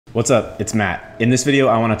What's up? It's Matt. In this video,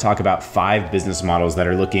 I want to talk about 5 business models that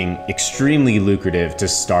are looking extremely lucrative to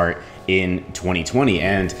start in 2020.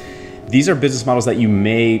 And these are business models that you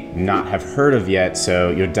may not have heard of yet,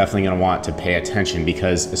 so you're definitely going to want to pay attention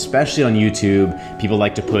because especially on YouTube, people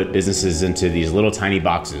like to put businesses into these little tiny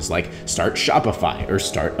boxes like start Shopify or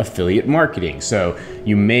start affiliate marketing. So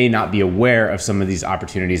you may not be aware of some of these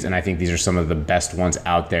opportunities, and I think these are some of the best ones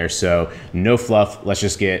out there. So no fluff, let's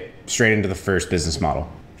just get straight into the first business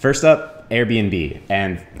model. First up, Airbnb.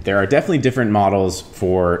 And there are definitely different models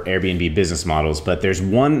for Airbnb business models, but there's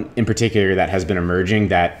one in particular that has been emerging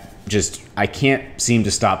that I can't seem to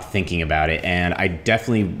stop thinking about it. And I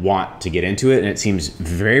definitely want to get into it. And it seems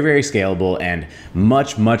very, very scalable and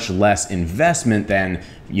much, much less investment than,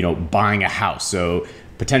 buying a house. So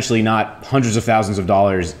potentially not hundreds of thousands of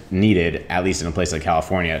dollars needed, at least in a place like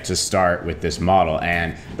California, to start with this model.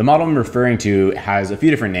 And the model I'm referring to has a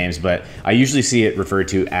few different names, but I usually see it referred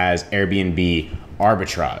to as Airbnb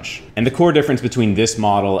arbitrage. And the core difference between this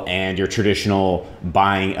model and your traditional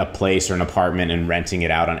buying a place or an apartment and renting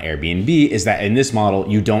it out on Airbnb is that in this model,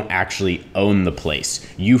 you don't actually own the place.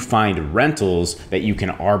 You find rentals that you can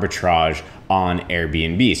arbitrage on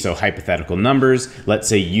Airbnb. So hypothetical numbers, let's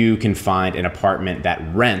say you can find an apartment that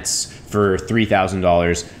rents for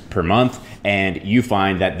 $3,000 per month, and you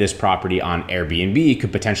find that this property on Airbnb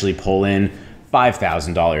could potentially pull in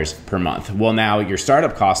 $5,000 per month. Well, now your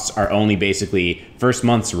startup costs are only basically first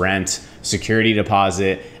month's rent, security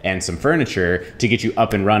deposit, and some furniture to get you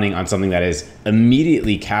up and running on something that is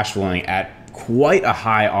immediately cash flowing at quite a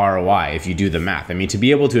high ROI if you do the math. I mean, to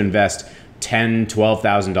be able to invest $10,000,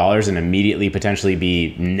 $12,000 and immediately potentially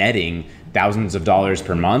be netting thousands of dollars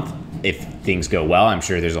per month, if things go well, I'm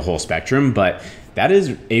sure there's a whole spectrum, but that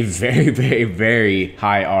is a very, very, very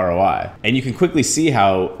high ROI. And you can quickly see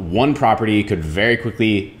how one property could very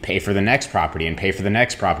quickly pay for the next property and pay for the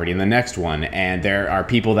next property and the next one. And there are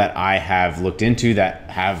people that I have looked into that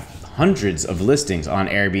have hundreds of listings on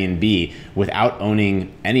Airbnb without owning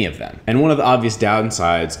any of them. And one of the obvious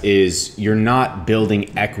downsides is you're not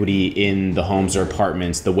building equity in the homes or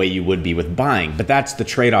apartments the way you would be with buying. But that's the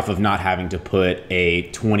trade-off of not having to put a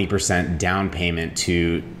 20% down payment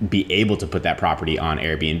to be able to put that property on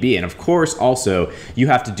Airbnb. And of course, also, you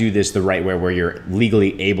have to do this the right way where you're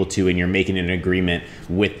legally able to and you're making an agreement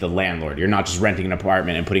with the landlord. You're not just renting an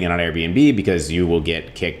apartment and putting it on Airbnb because you will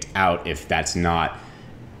get kicked out if that's not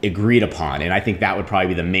agreed upon. And I think that would probably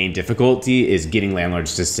be the main difficulty, is getting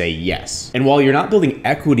landlords to say yes. And while you're not building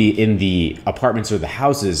equity in the apartments or the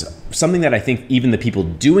houses, something that I think even the people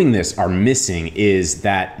doing this are missing is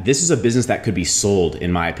that this is a business that could be sold,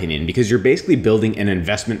 in my opinion, because you're basically building an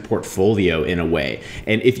investment portfolio in a way.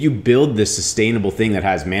 And if you build this sustainable thing that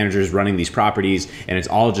has managers running these properties and it's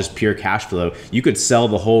all just pure cash flow, you could sell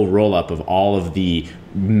the whole roll up of all of the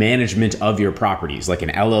management of your properties, like an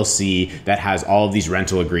LLC that has all of these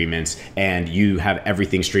rental agreements, and you have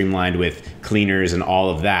everything streamlined with cleaners and all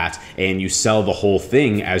of that, and you sell the whole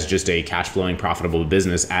thing as just a cash flowing profitable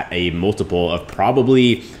business at a multiple of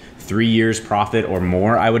probably 3 years profit or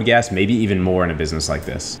more, I would guess, maybe even more in a business like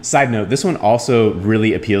this. Side note, this one also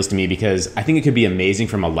really appeals to me because I think it could be amazing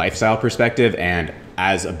from a lifestyle perspective, and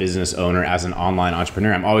as a business owner, as an online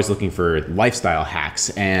entrepreneur, I'm always looking for lifestyle hacks.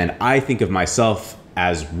 And I think of myself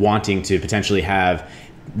as wanting to potentially have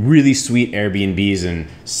really sweet Airbnbs in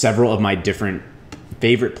several of my different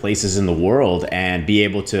favorite places in the world and be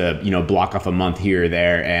able to, block off a month here or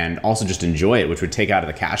there and also just enjoy it, which would take out of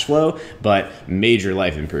the cash flow, but major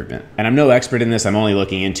life improvement. And I'm no expert in this, I'm only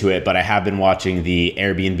looking into it, but I have been watching the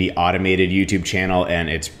Airbnb automated YouTube channel and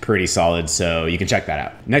it's pretty solid, so you can check that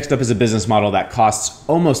out. Next up is a business model that costs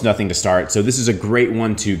almost nothing to start. So this is a great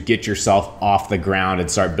one to get yourself off the ground and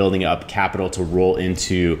start building up capital to roll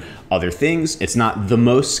into other things. It's not the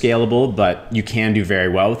most scalable, but you can do very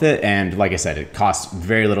well with it. And like I said, it costs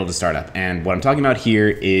very little to start up. And what I'm talking about here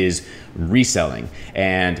is reselling.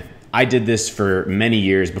 And I did this for many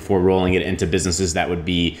years before rolling it into businesses that would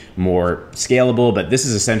be more scalable, but this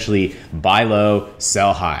is essentially buy low,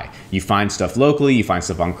 sell high. You find stuff locally, you find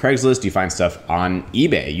stuff on Craigslist, you find stuff on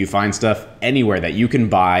eBay, you find stuff anywhere that you can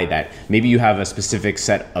buy that maybe you have a specific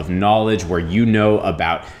set of knowledge where you know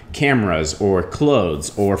about cameras or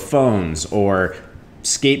clothes or phones or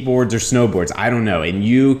skateboards or snowboards, I don't know. And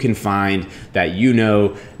you can find that,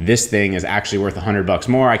 this thing is actually worth $100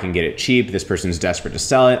 more. I can get it cheap. This person's desperate to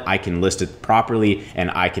sell it. I can list it properly and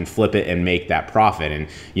I can flip it and make that profit. And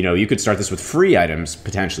you could start this with free items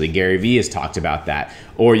potentially. Gary Vee has talked about that.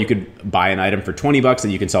 Or you could buy an item for $20 that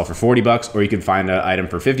you can sell for $40, or you could find an item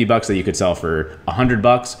for $50 that you could sell for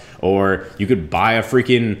 $100, or you could buy a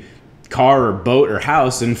freaking car or boat or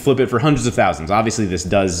house and flip it for hundreds of thousands. Obviously this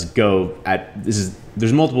does go at,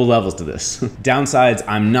 there's multiple levels to this. Downsides,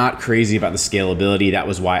 I'm not crazy about the scalability. That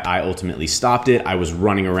was why I ultimately stopped it. I was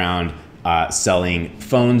running around selling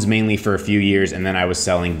phones mainly for a few years, and then I was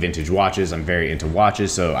selling vintage watches. I'm very into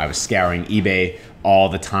watches, so I was scouring eBay all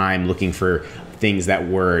the time looking for things that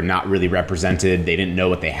were not really represented. They didn't know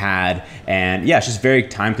what they had. And yeah, it's just very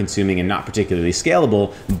time consuming and not particularly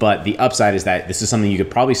scalable. But the upside is that this is something you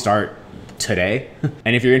could probably start today.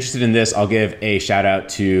 And if you're interested in this, I'll give a shout out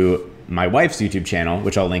to my wife's YouTube channel,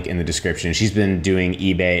 which I'll link in the description. She's been doing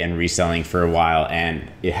eBay and reselling for a while,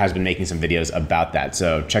 and it has been making some videos about that.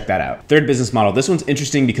 So check that out. Third business model. This one's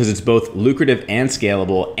interesting because it's both lucrative and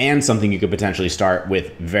scalable and something you could potentially start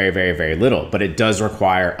with very, very, very little, but it does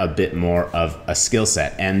require a bit more of a skill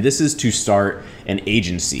set. And this is to start an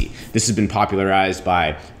agency. This has been popularized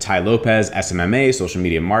by Ty Lopez, SMMA, social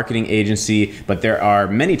media marketing agency, but there are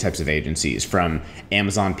many types of agencies, from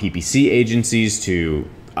Amazon PPC agencies to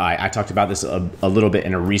I talked about this a little bit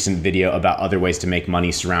in a recent video about other ways to make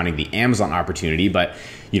money surrounding the Amazon opportunity, but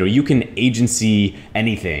you can agency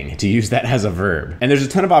anything, to use that as a verb. And there's a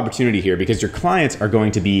ton of opportunity here because your clients are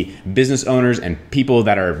going to be business owners and people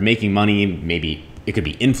that are making money. Maybe it could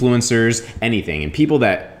be influencers, anything, and people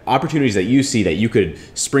that opportunities that you see that you could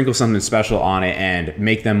sprinkle something special on it and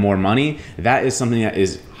make them more money. That is something that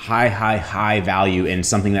is high value and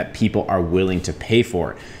something that people are willing to pay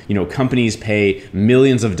for. Companies pay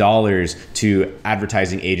millions of dollars to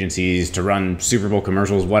advertising agencies to run Super Bowl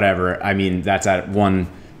commercials, whatever. I mean, that's at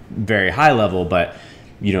one very high level, but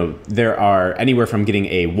there are anywhere from getting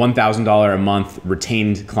a $1,000 a month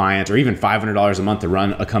retained client or even $500 a month to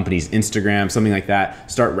run a company's Instagram, something like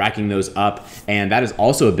that. Start racking those up. And that is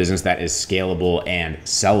also a business that is scalable and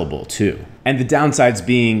sellable too. And the downsides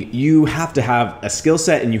being you have to have a skill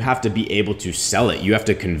set and you have to be able to sell it. You have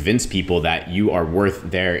to convince people that you are worth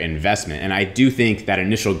their investment. And I do think that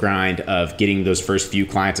initial grind of getting those first few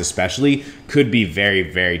clients especially could be very,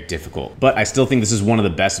 very difficult. But I still think this is one of the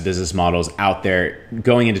best business models out there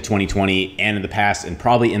going into 2020 and in the past and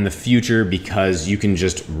probably in the future, because you can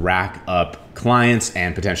just rack up clients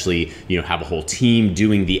and potentially have a whole team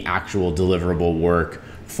doing the actual deliverable work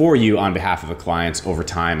for you on behalf of the clients over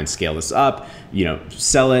time and scale this up,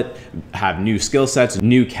 sell it, have new skill sets,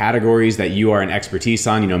 new categories that you are an expertise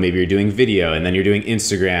on. Maybe you're doing video and then you're doing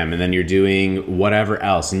Instagram and then you're doing whatever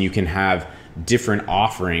else, and you can have different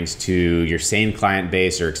offerings to your same client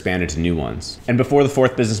base or expand into new ones. And before the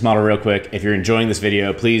fourth business model, real quick, if you're enjoying this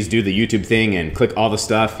video, please do the YouTube thing and click all the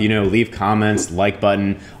stuff, leave comments, like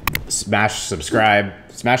button, smash subscribe,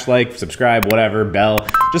 smash like, subscribe, whatever, bell.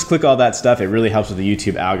 Just click all that stuff. It really helps with the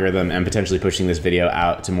YouTube algorithm and potentially pushing this video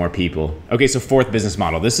out to more people. Okay, so fourth business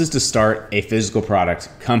model. This is to start a physical product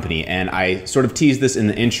company. And I sort of teased this in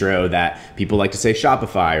the intro that people like to say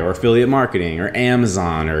Shopify or affiliate marketing or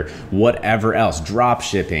Amazon or whatever else, drop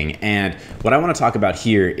shipping. And what I want to talk about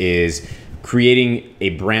here is creating a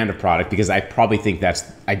brand of product, because I definitely think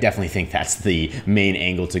that's the main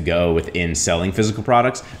angle to go within selling physical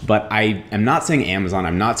products. But I am not saying Amazon,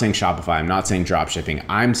 I'm not saying Shopify, I'm not saying drop shipping.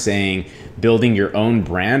 I'm saying building your own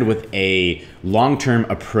brand with a long-term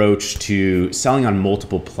approach to selling on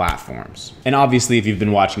multiple platforms. And obviously, if you've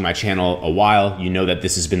been watching my channel a while, you know that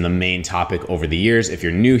this has been the main topic over the years. If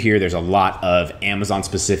you're new here, there's a lot of Amazon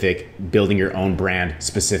specific, building your own brand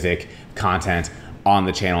specific content on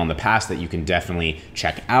the channel in the past that you can definitely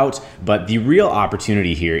check out. But the real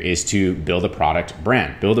opportunity here is to build a product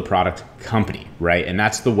brand, build a product company, right? And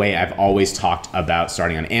that's the way I've always talked about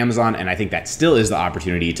starting on Amazon. And I think that still is the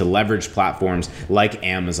opportunity to leverage platforms like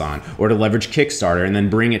Amazon, or to leverage Kickstarter and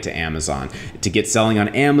then bring it to Amazon, to get selling on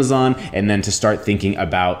Amazon, and then to start thinking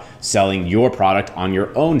about selling your product on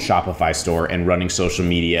your own Shopify store and running social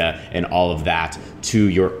media and all of that to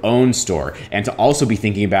your own store. And to also be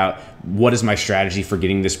thinking about, what is my strategy for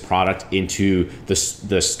getting this product into the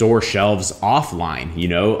store shelves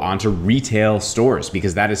offline, onto retail stores?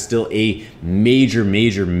 Because that is still a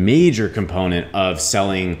major component of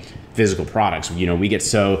selling physical products. We get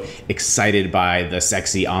so excited by the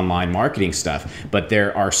sexy online marketing stuff, but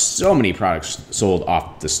there are so many products sold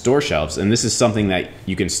off the store shelves. And this is something that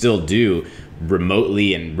you can still do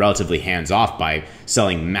remotely and relatively hands-off by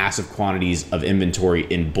selling massive quantities of inventory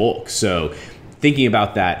in bulk. So thinking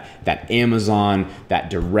about that Amazon, that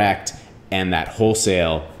direct, and that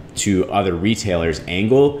wholesale to other retailers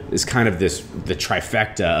angle is kind of the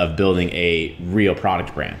trifecta of building a real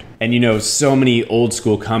product brand. And you know, so many old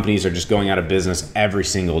school companies are just going out of business every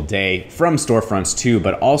single day, from storefronts too,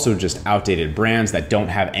 but also just outdated brands that don't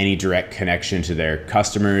have any direct connection to their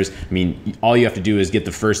customers. I mean, all you have to do is get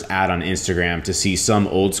the first ad on Instagram to see some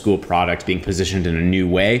old school product being positioned in a new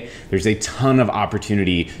way. There's a ton of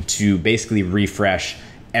opportunity to basically refresh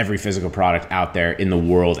every physical product out there in the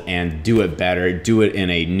world and do it better, do it in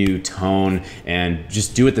a new tone, and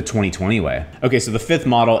just do it the 2020 way. Okay, so the fifth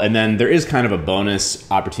model, and then there is kind of a bonus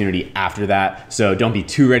opportunity after that, so don't be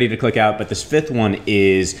too ready to click out, but this fifth one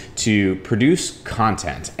is to produce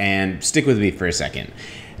content. And stick with me for a second.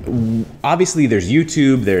 Obviously there's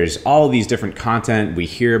YouTube, there's all these different content, we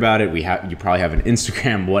hear about it, you probably have an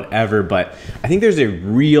Instagram, whatever, but I think there's a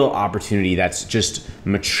real opportunity that's just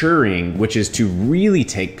maturing, which is to really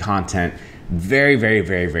take content very, very,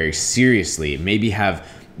 very, very seriously.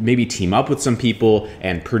 Maybe team up with some people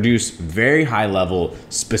and produce very high level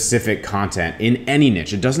specific content in any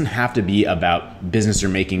niche. It doesn't have to be about business or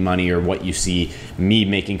making money or what you see me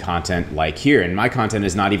making content like here. And my content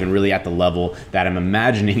is not even really at the level that I'm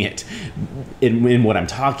imagining it in what I'm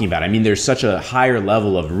talking about. I mean, there's such a higher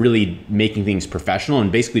level of really making things professional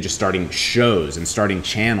and basically just starting shows and starting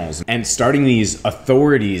channels and starting these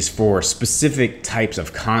authorities for specific types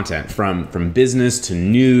of content, from business to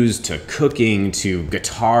news to cooking to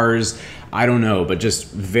guitars, I don't know, but just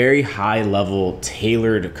very high level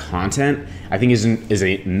tailored content, I think is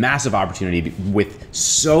a massive opportunity with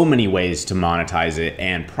so many ways to monetize it,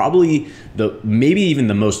 and probably maybe even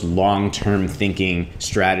the most long-term thinking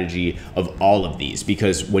strategy of all of these,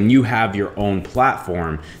 because when you have your own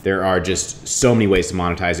platform, there are just so many ways to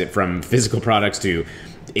monetize it, from physical products to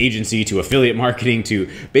agency to affiliate marketing to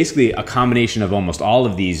basically a combination of almost all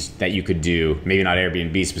of these that you could do. Maybe not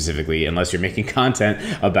Airbnb specifically, unless you're making content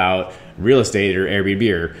about real estate or Airbnb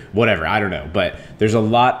or whatever, I don't know, but there's a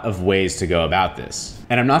lot of ways to go about this.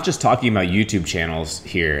 And I'm not just talking about YouTube channels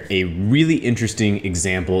here. A really interesting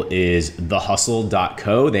example is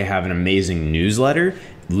thehustle.co. They have an amazing newsletter,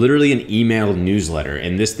 literally an email newsletter,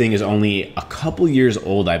 and this thing is only a couple years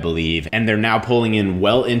old, I believe, and they're now pulling in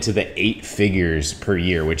well into the 8 figures per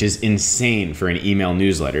year, which is insane for an email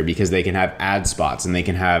newsletter, because they can have ad spots and they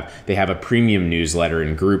have a premium newsletter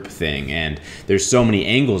and group thing, and there's so many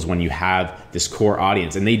angles when you have this core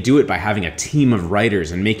audience, and they do it by having a team of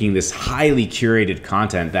writers and making this highly curated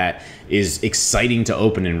content that is exciting to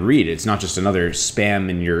open and read. It's not just another spam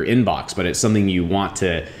in your inbox, but it's something you want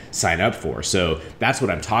to sign up for. So that's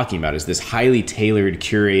what I'm talking about, is this highly tailored,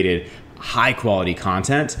 curated, high quality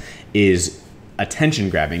content is attention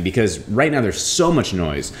grabbing, because right now there's so much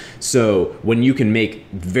noise. So when you can make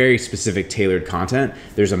very specific tailored content,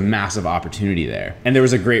 there's a massive opportunity there. And there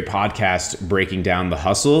was a great podcast breaking down the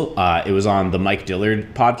hustle. It was on the Mike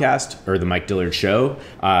Dillard podcast, or the Mike Dillard Show,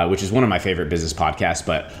 which is one of my favorite business podcasts,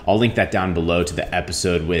 but I'll link that down below to the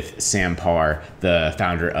episode with Sam Parr, the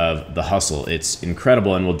founder of The Hustle. It's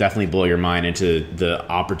incredible and will definitely blow your mind into the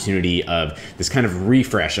opportunity of this kind of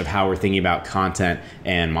refresh of how we're thinking about content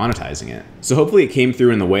and monetizing it. So hopefully it came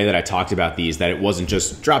through in the way that I talked about these, that it wasn't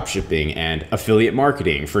just drop shipping and affiliate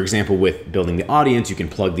marketing. For example, with building the audience, you can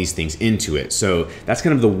plug these things into it. So that's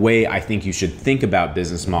kind of the way I think you should think about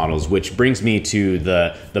business models, which brings me to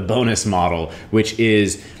the bonus model, which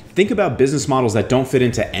is think about business models that don't fit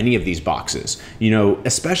into any of these boxes. You know,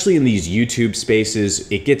 especially in these YouTube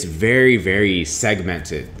spaces, it gets very, very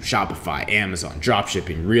segmented. Shopify, Amazon,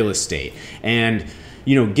 dropshipping, real estate. And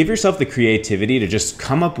you know, give yourself the creativity to just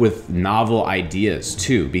come up with novel ideas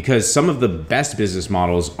too, because some of the best business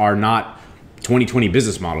models are not 2020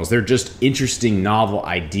 business models. They're just interesting, novel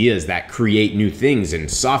ideas that create new things in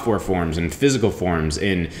software forms and physical forms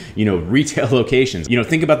in, you know, retail locations. You know,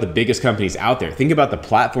 think about the biggest companies out there. Think about the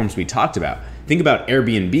platforms we talked about. Think about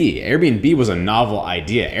Airbnb. Airbnb was a novel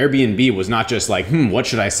idea. Airbnb was not just like, what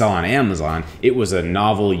should I sell on Amazon? It was a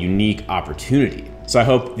novel, unique opportunity. So I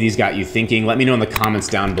hope these got you thinking. Let me know in the comments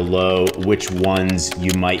down below which ones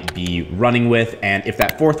you might be running with. And if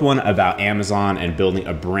that fourth one about Amazon and building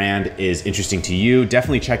a brand is interesting to you,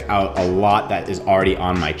 definitely check out a lot that is already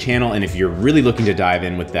on my channel. And if you're really looking to dive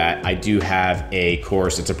in with that, I do have a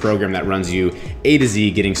course. It's a program that runs you A to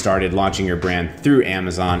Z, getting started, launching your brand through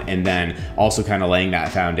Amazon, and then also kind of laying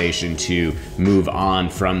that foundation to move on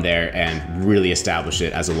from there and really establish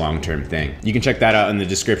it as a long-term thing. You can check that out in the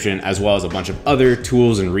description, as well as a bunch of other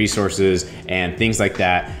tools and resources and things like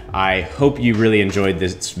that. I hope you really enjoyed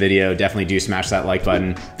this video. Definitely do smash that like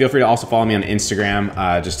button. Feel free to also follow me on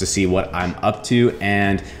Instagram just to see what I'm up to.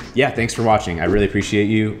 And yeah, thanks for watching. I really appreciate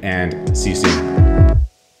you, and see you soon.